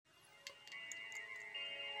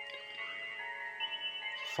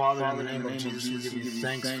Father, in the name of Jesus, we give you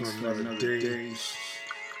thanks for another day.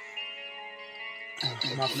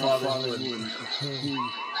 My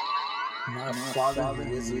Father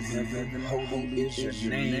who is in heaven, holy is your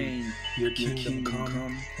name. Your kingdom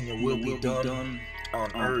come, and your will be done on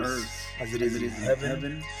earth as it is in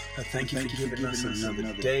heaven. I thank you for giving us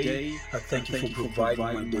another day. I thank you for providing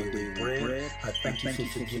my daily bread. I thank you for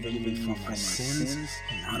forgiving me for my sins.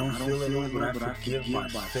 I don't feel it, Lord, but I forgive by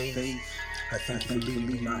faith. I thank you for leading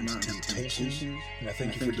me not into temptation, and I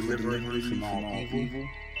thank you for delivering me from all evil.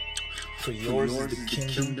 For yours is the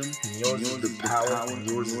kingdom, and yours is the power, and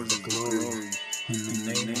yours is the glory. In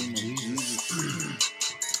the name of Jesus.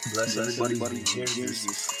 Bless everybody who hears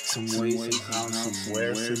some ways, somehow,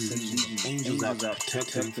 somewhere. Send angels out to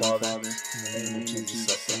protect them, Father. In the name of Jesus,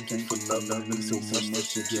 I thank you for loving me so much that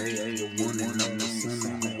you gave your one and only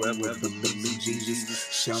Son. And whoever believes in Jesus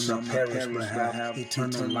shall not perish but have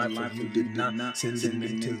eternal life. For you did not send them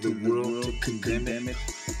into the world to condemn it,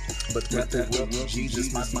 but that the world of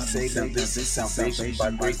Jesus might be saved. And this is salvation by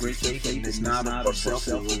grace through faith, and it's not of ourselves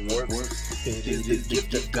or works. It is the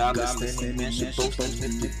gift of God. Lest any man should boast, and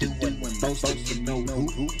if you do and boast, then you know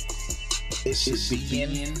who. It should be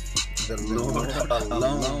in the Lord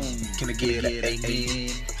alone. Can I get an amen?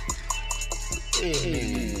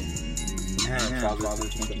 Amen. Father,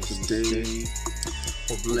 thank you for this day.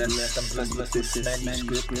 Bless this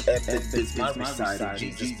manuscript as this my recital.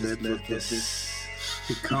 Jesus bled for this.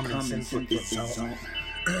 Becoming sin for its own.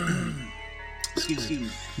 Excuse me.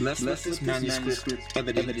 Bless this manuscript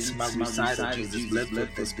evidence my recital. Jesus bled for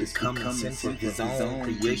this. Becoming sin for his own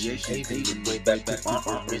creation. Paving way back to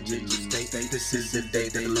our original state. This is the day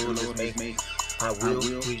that the Lord has made. I will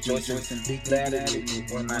rejoice and be glad at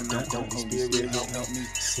it. When I don't, Holy Spirit, help me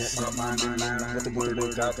set my mind in line with the word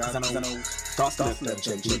of God. Cause I know thoughts left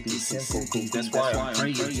unchecked with these sinful things. That's why I'm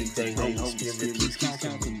praying today. Holy Spirit, please count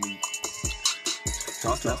me.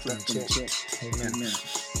 Thoughts left unchecked. Amen.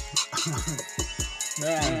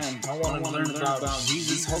 Man, I want to learn about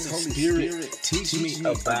Jesus. Holy Spirit, teach me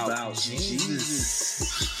about Jesus.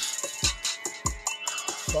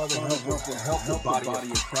 Father, help the body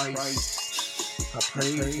of Christ. I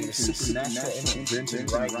pray for your supernatural intervention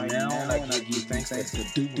right now, and I give you thanks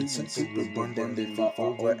that you do something abundantly far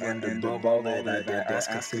over and above all that I ask.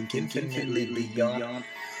 I think infinitely beyond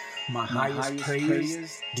my highest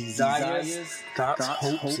prayers, desires, thoughts,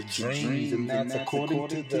 hopes, and dreams, and that's according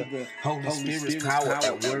to the Holy Spirit's power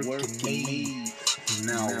at work in me.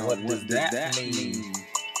 Now, what does that mean?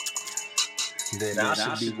 That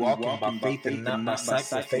I should be walking by faith and not by sight.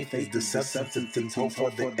 For faith is the substance of things hoped for,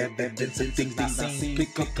 the evidence of things not seen.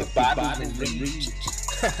 Pick up the Bible and read.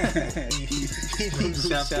 Hebrews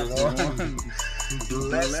chapter 1.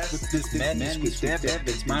 Blessed with this manuscript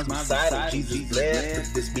evidence my recital. Jesus bled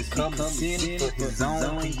for this, becoming sin for his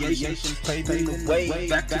own creation, paving the way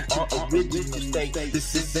back to our original state.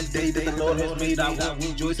 This is the day that the Lord has made. I will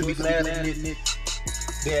rejoice and be glad in it.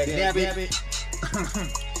 There, Gabby.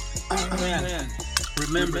 Man,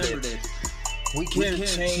 remember that we can't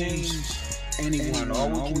change anyone. All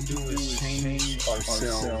we can do is change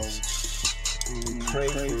ourselves. We pray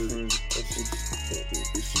for, if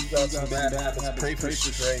you got some bad habits, pray for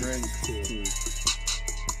strength.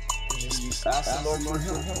 Just ask the Lord for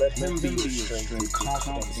help. Let him be your strength and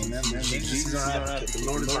confidence. Remember, Jesus is our advocate. The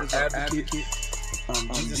Lord is our advocate.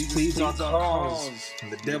 Jesus pleads our cause.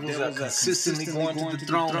 And the devils are consistently going to the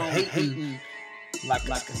throne, hating like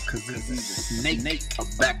because he's a snake, a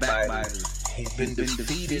backbiter. He's been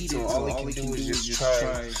defeated, so all he can do is just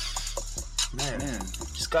try. Man,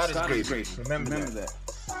 just God is great. Remember that.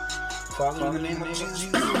 Father, in the name of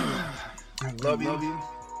Jesus, I love you.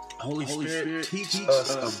 Holy Spirit, teach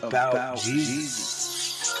us about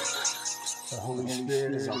Jesus. The Holy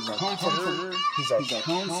Spirit is our comforter. He's our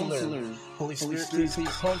counselor. Holy Spirit, please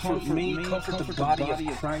comfort me, comfort the body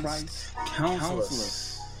of Christ. Counsel us.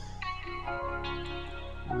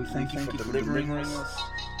 We thank you for delivering us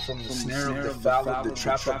from the snare of the fowler, the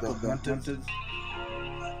trap of the hunter,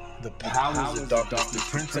 the powers of darkness, the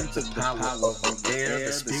prince of the power of the air,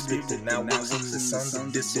 the spirit that now works in the sons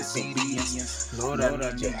of disobedience. Lord, I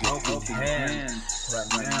need your helping hand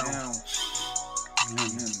right now.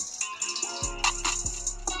 Amen.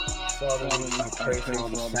 Father, I pray for all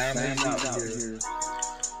the families out here.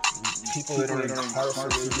 People that are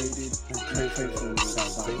incarcerated, we pray for their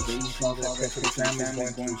salvation. Father, I pray for the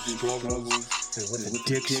families going through struggles with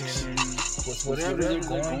addiction, with whatever they're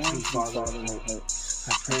going through, Father.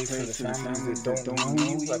 I pray for the families that don't know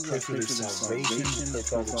you. I pray for their salvation. I pray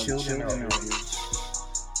for all the children out here.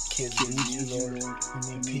 Kids need you, Lord.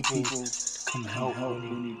 We need people to come help. We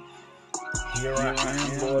need Here I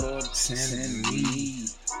am, Lord, send me.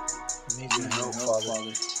 I need your help,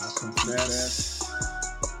 Father. I confess.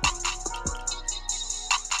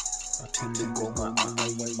 I tend to go my own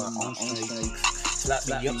way, my own strength. Slap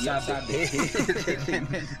me upside the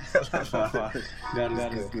head.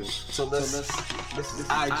 God is good. So let's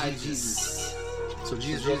I Jesus. So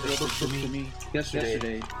Jesus wrote the book to me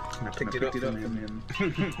yesterday, and I picked it up from him.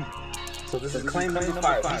 So this is claim number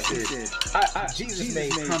 5. He said, Jesus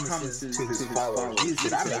made promises to his followers. Jesus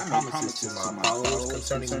said, I made promises to my followers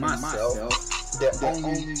concerning myself that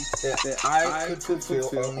I could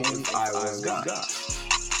fulfill only if I was God.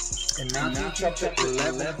 In Matthew chapter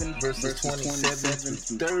 11, verses 27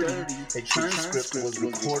 through 30, a transcript was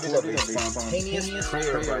recorded of a spontaneous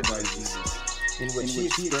prayer by Jesus, in which he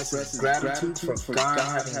expresses gratitude for God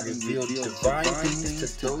having revealed divine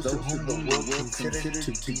things to those whom the world considered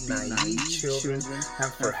to be naive children,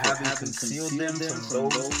 and for having concealed them from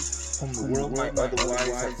those whom the world might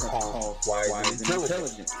otherwise have called wise and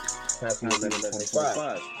intelligent. Matthew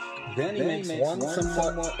 11:25. Then he makes one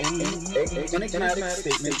somewhat enigmatic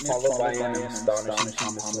statement followed by an astonishing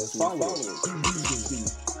promise as follows.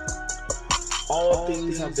 All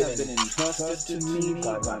things have been entrusted to me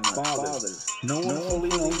by my Father. No one fully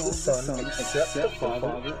knows the Son except the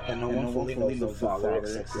Father, and no one fully knows the Father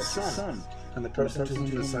except the Son, and the person to whom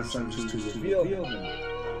the Son chooses to reveal him.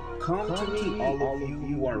 Come to me, all of you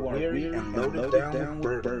who are weary and loaded down with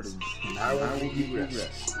burdens, and I will give you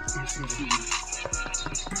rest.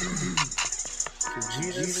 To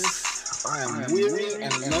Jesus, I am weary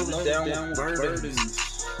and loaded down with burdens.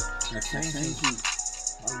 I thank you.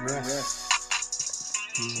 I rest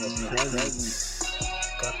in your presence.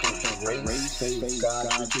 God, the grace, faith, God,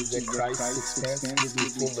 which is at Christ's expense, give me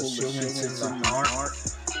full assurance in the heart,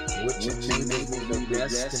 which enables me to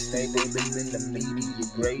rest, enable me in the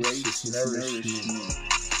immediate gracious nourishment.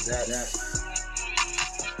 That's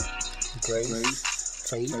grace,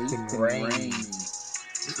 faith, and rain.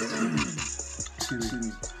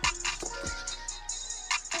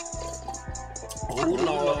 Oh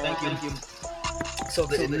Lord, thank you. So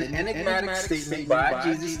the enigmatic statement by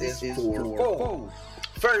Jesus is fourfold.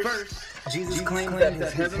 First, Jesus claims that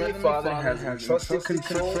his heavenly Father has entrusted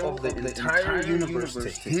control of the entire universe to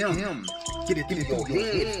him. Get it through your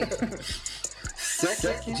head.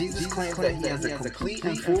 Second, Jesus claims that he has a complete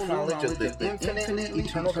and full knowledge of the infinite,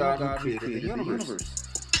 eternal God who created the universe.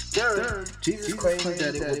 Third, Jesus claims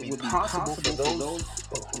that it would be possible for those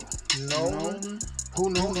who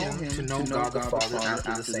know him to know God the Father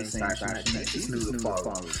after the same fashion that Jesus knew the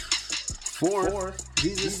Father. Fourth,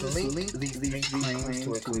 Jesus linked these three claims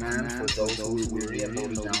to a command for those who are weary and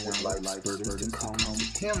loaded down with life's burdens to come to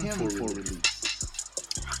him for relief.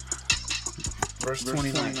 Verse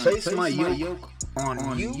 29, place my yoke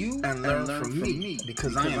on you and learn from me,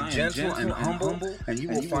 because I am gentle and humble, and you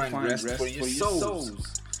will find rest for your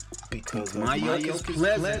souls. Because my yoke is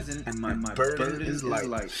pleasant and my burden is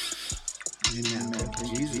light. Amen.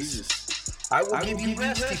 Jesus. I will give you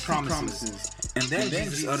rest, he promises. And then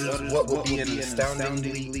Jesus utters what will be an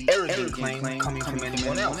astoundingly arrogant claim coming from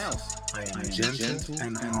anyone else. I am gentle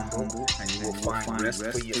and humble, and you will find rest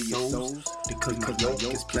for your souls, because my yoke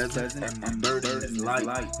is pleasant and my burden is light.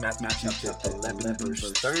 Matthew chapter 11,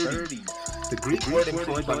 verse 30. The Greek word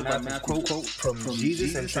employed by Matthew quote from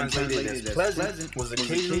Jesus and translated as pleasant was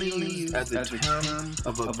occasionally used as a term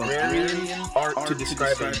of agrarian art to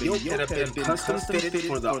describe a yoke that had been custom fitted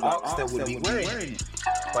for the ox that would be wearing it.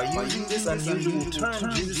 By using this unusual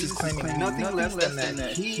term, Jesus is claiming nothing less than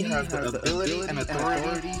that he has the ability and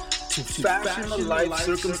authority to fashion the life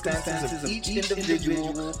circumstances of each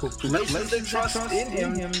individual who places their trust in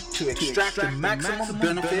him to extract the maximum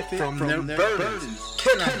benefit from their burdens.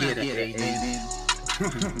 Can I get it? Amen.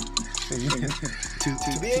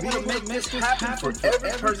 To be able to make this happen for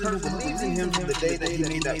every person who believes in him from the day that he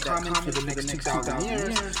made that comment for the next 2,000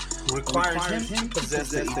 years requires him to possess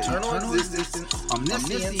the eternal existence,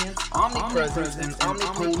 omniscience, omnipresence, and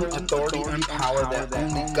omnipotent authority and power that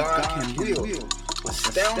only God can wield.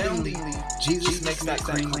 Astoundingly, Jesus makes that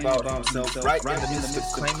claim about himself right in the midst of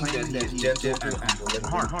claiming that he is gentle and humble in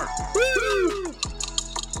heart. Woo!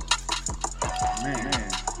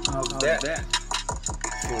 Man, how's that?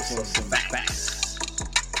 For some facts.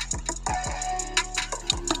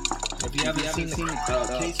 If you haven't seen the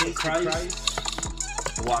Case of Christ,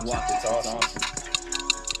 watch it. It's awesome.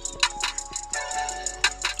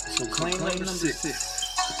 So claim number 6.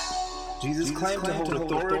 Jesus claimed to hold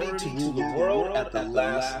authority to rule the world at the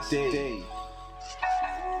last day.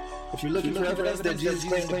 If you're looking for evidence that Jesus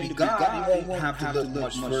claimed to be God, you won't have to look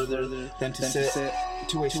much further than to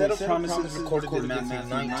a set of promises recorded in Matthew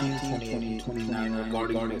 19, 28 and 29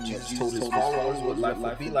 regarding what Jesus told his followers what life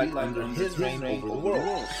would be like under his reign over the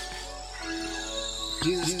world.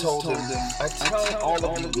 Jesus told them, I tell all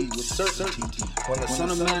of you with certainty, when the Son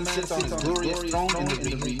of Man sits on his glorious throne in the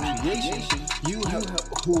renewed creation, you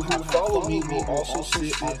who have followed me will also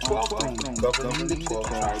sit on 12 thrones, governing the 12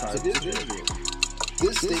 tribes of Israel.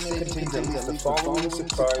 This statement contains at least the following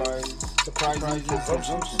surprising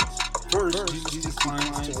presumptions. First, Jesus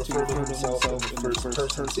declines to refer to himself in the first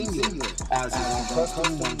person singular, as is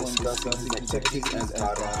custom when discussing his activities as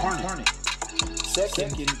God incarnate.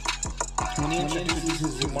 Second, when he introduces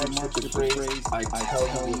his remarks with the phrase, I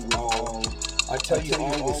tell you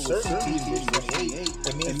all with certainty in verse 28,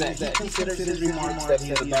 it means that he considers his remarks that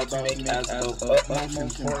he is about to make as of utmost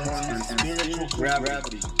importance and spiritual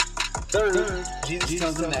gravity. Third, Jesus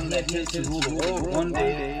tells them that he intends to rule the world one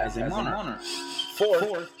day as a monarch.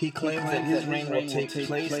 Fourth, he claims that his reign will take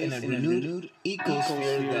place in a renewed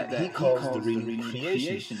ecosphere that he calls the renewed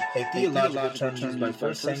creation, a theological term used by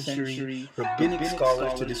first-century rabbinic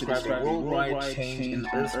scholars to describe a worldwide change in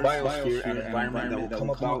Earth's biosphere and environment that will come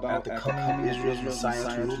about at the coming of Israel's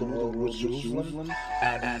Messiah to rule the world with Jerusalem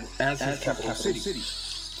and as his capital city.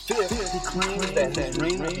 Fifth, he claims that his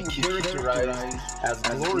reign will be characterized as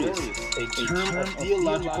glorious, a term of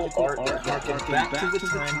theological art that harkens back to the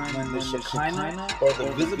time when the Shekinah, or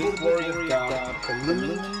the visible glory of God,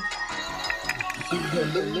 illumined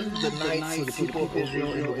the night for the people of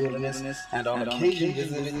Israel in the wilderness, and on occasion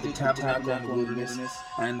visited the tabernacle in the wilderness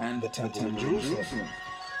and the temple in Jerusalem.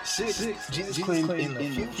 Sixth, Jesus claimed in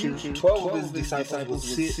the future 12 of his disciples will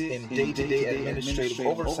sit in day-to-day administrative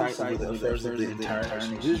oversight over the affairs of the entire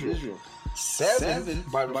nation of Israel. Seven,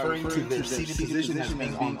 by referring to their seated position as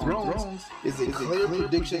being on thrones, is a clear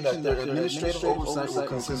prediction that their administrative oversight will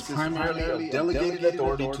consist primarily of delegated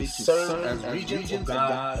authority to serve as regents of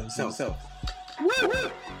God himself.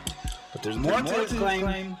 But there's more to his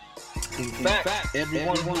claim. In fact,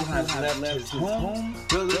 everyone who has left his home,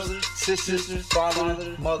 brothers, sisters,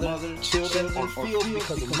 father, mother, children, or field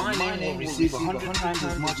because of my name will receive 100 times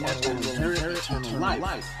as much and will inherit eternal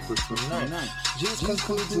life. Verse 29. Jesus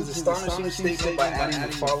concludes his astonishing statement by adding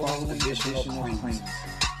the following additional claims.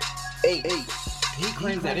 8. He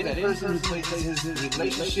claims that any person who places his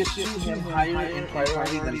relationship to him higher in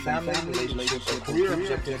priority than family relationships or career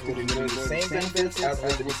objectives will enjoy the same benefits as were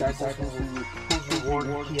the disciples whose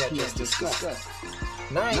reward he had just discussed.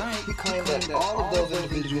 9. He claimed that all of those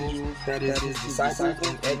individuals, that is his disciples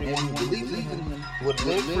and everyone who believes in him, would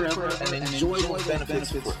live forever and enjoy those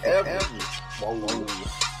benefits forever.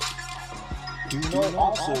 Do know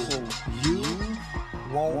also you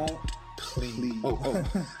won't please.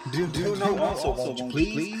 Do know also, won't you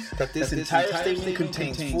please, that this entire statement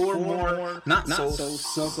contains 4 more not so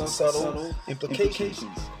subtle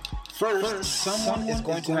implications. First, someone is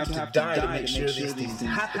going to have to die to make sure these things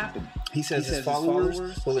happen. He says his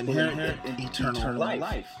followers will inherit eternal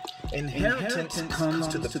life. Inheritance comes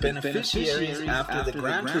to the beneficiaries after the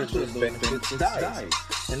grantor of those benefits dies.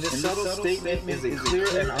 And this subtle statement is a clear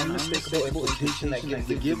and unmistakable implication that gives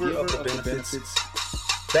the giver of the benefits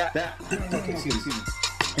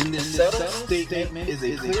In this subtle statement is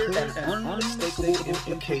a clear and unmistakable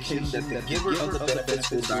implication that the giver of the benefits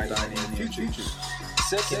will die in the future.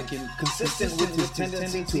 Second, consistent with his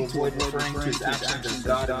tendency to avoid referring to his actions as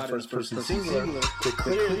God in the first person singular, the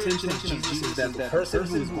clear intention of Jesus is that the person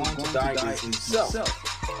who is going to die is himself.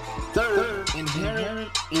 Third, inherent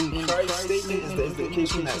in Christ's statement is the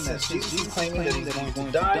implication that since Jesus is claiming that he's going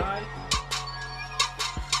to die,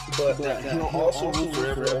 but that he'll also rule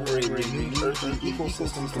forever over a renewed earthly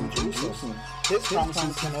ecosystem from Jerusalem. His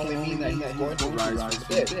promises can only mean that he's going to rise from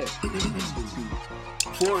the dead.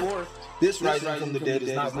 Fourth, this rising from the dead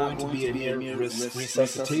is not going to be a mere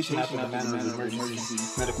resuscitation after the manner of emergency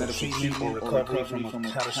medical treatment or recovery from a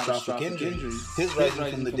catastrophic injury. His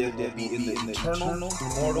rising from the dead will be in the eternal,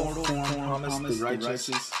 immortal form promised the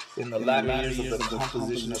righteous in the latter years of the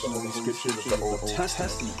composition of the Holy Scriptures of the Old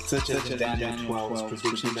Testament, such as in Daniel 12's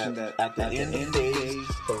prediction that at the end of days,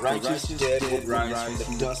 the righteous dead would rise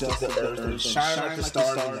from the dust of the earth and shine like the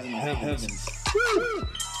stars in the heavens.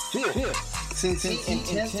 Fifth, since he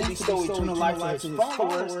intends to bestow eternal life to his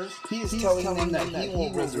followers, he is telling them that he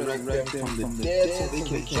will resurrect them from the dead so they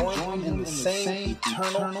can join him in the same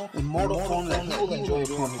eternal, immortal form that he will enjoy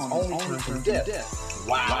upon his own return from death.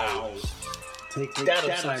 Wow. Take that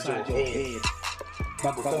upside your head.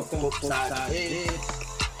 Buckle upside your head.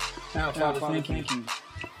 Now, Father, thank you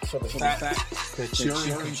for the fact that you're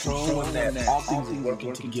in control and that all things are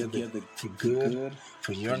working together for good,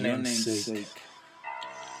 for your name's sake.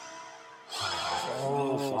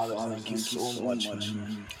 Oh, Father, thank you so much,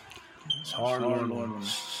 man. It's hard, Lord.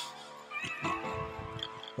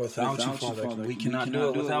 Without you, Father, we cannot do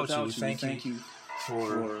it without you. We thank you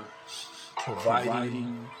for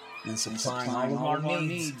providing and supplying all of our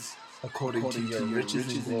needs according to your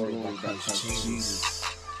riches and glory by Christ Jesus.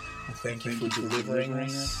 We thank you for delivering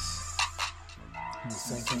us. We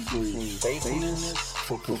thank you for your faithfulness,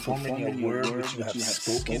 for performing your word which you have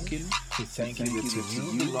spoken. We thank you that to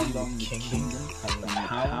you belong the kingdom and the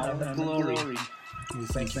power and the glory. We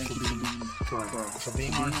thank you for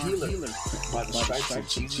being our healer. By the stripes of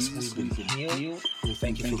Jesus, we've been healed. We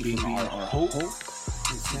thank you for being our hope.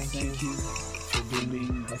 We thank you for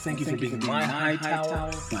being. I thank you for being my high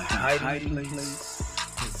tower, my hiding place.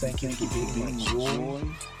 I thank you for being my joy.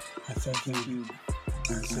 I thank you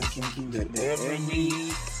that every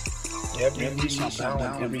knee shall bow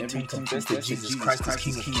and every tongue confess that Jesus Christ is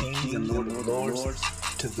King of Kings and Lord of Lords,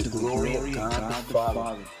 to the glory of God the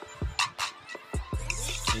Father.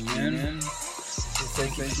 Amen. I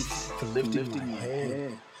thank you for lifting my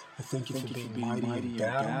head. I thank you for being mighty in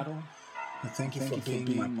battle. I thank you for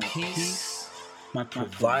being my peace, my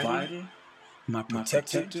provider, my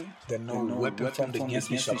protector, that no weapon formed against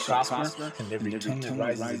me shall prosper, and every tongue that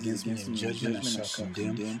rises against me in judgment I shall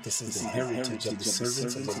condemn. This is the heritage of the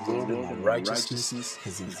servants of the Lord, and my righteousness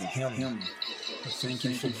is in Him. I thank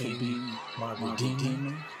you for being my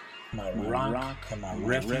Redeemer, my rock, and my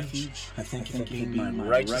refuge. I thank you for being my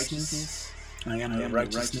righteousness. I am the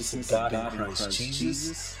righteousness of God in Christ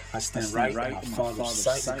Jesus. I stand right in my Father's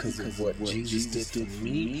sight because of what Jesus did for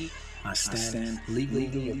me. I stand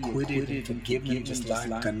legally acquitted and forgiven, just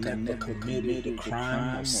like I never committed a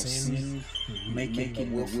crime or sin, making a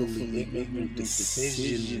willfully ignorant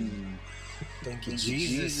decision. Thank you,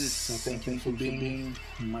 Jesus. I thank you for being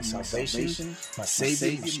my salvation, my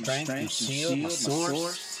Savior, my strength, my shield, my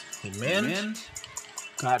source. Amen.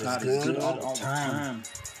 God is good all the time.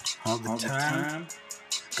 All the time.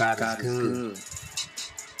 God is good.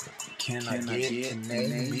 Can I get an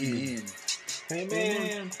amen?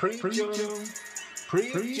 Amen. Preach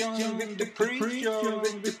on, Victor, preach.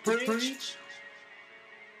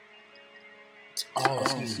 Oh,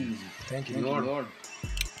 excuse me. Thank you, Lord.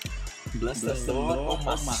 Bless the Lord, oh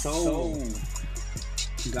my soul.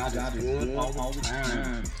 God is good all the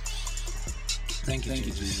time. Thank you,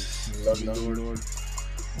 Jesus. Love you, Lord.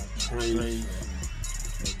 I pray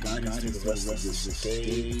for guidance through the rest of this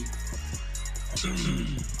day. Amen.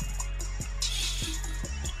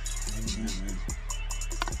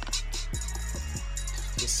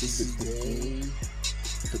 This is the day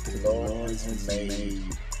that the Lord has made.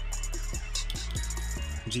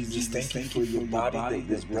 Jesus, thank you for your body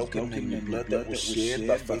that was broken and your blood that was shed.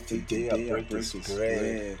 By faith today I break this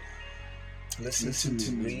bread. Listen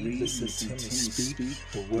to me read, listen to me speak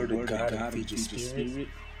the word of God and feed your spirit.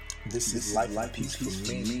 This is life and peace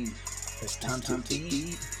for me. It's time to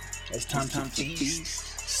eat. It's time to feast.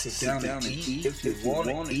 Sit down and eat if you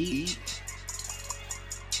want to eat.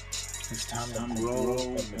 It's time to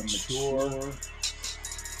grow and mature.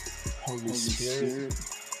 Holy Spirit,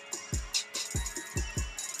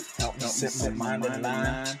 help me set my mind in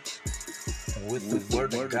line with the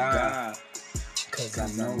word of God. Cause I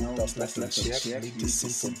know thoughts left unchecked lead to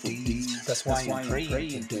sinful deeds. That's why I'm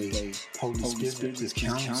praying today. Holy Spirit, please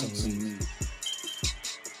counsel me.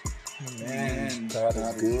 Amen. God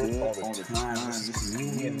is good all the time. This is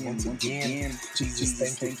communion once again. Jesus,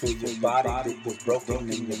 thank you for your body that was broken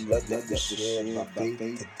and your blood that was shed. By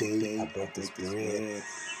faith today I broke this bread.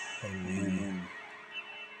 Amen.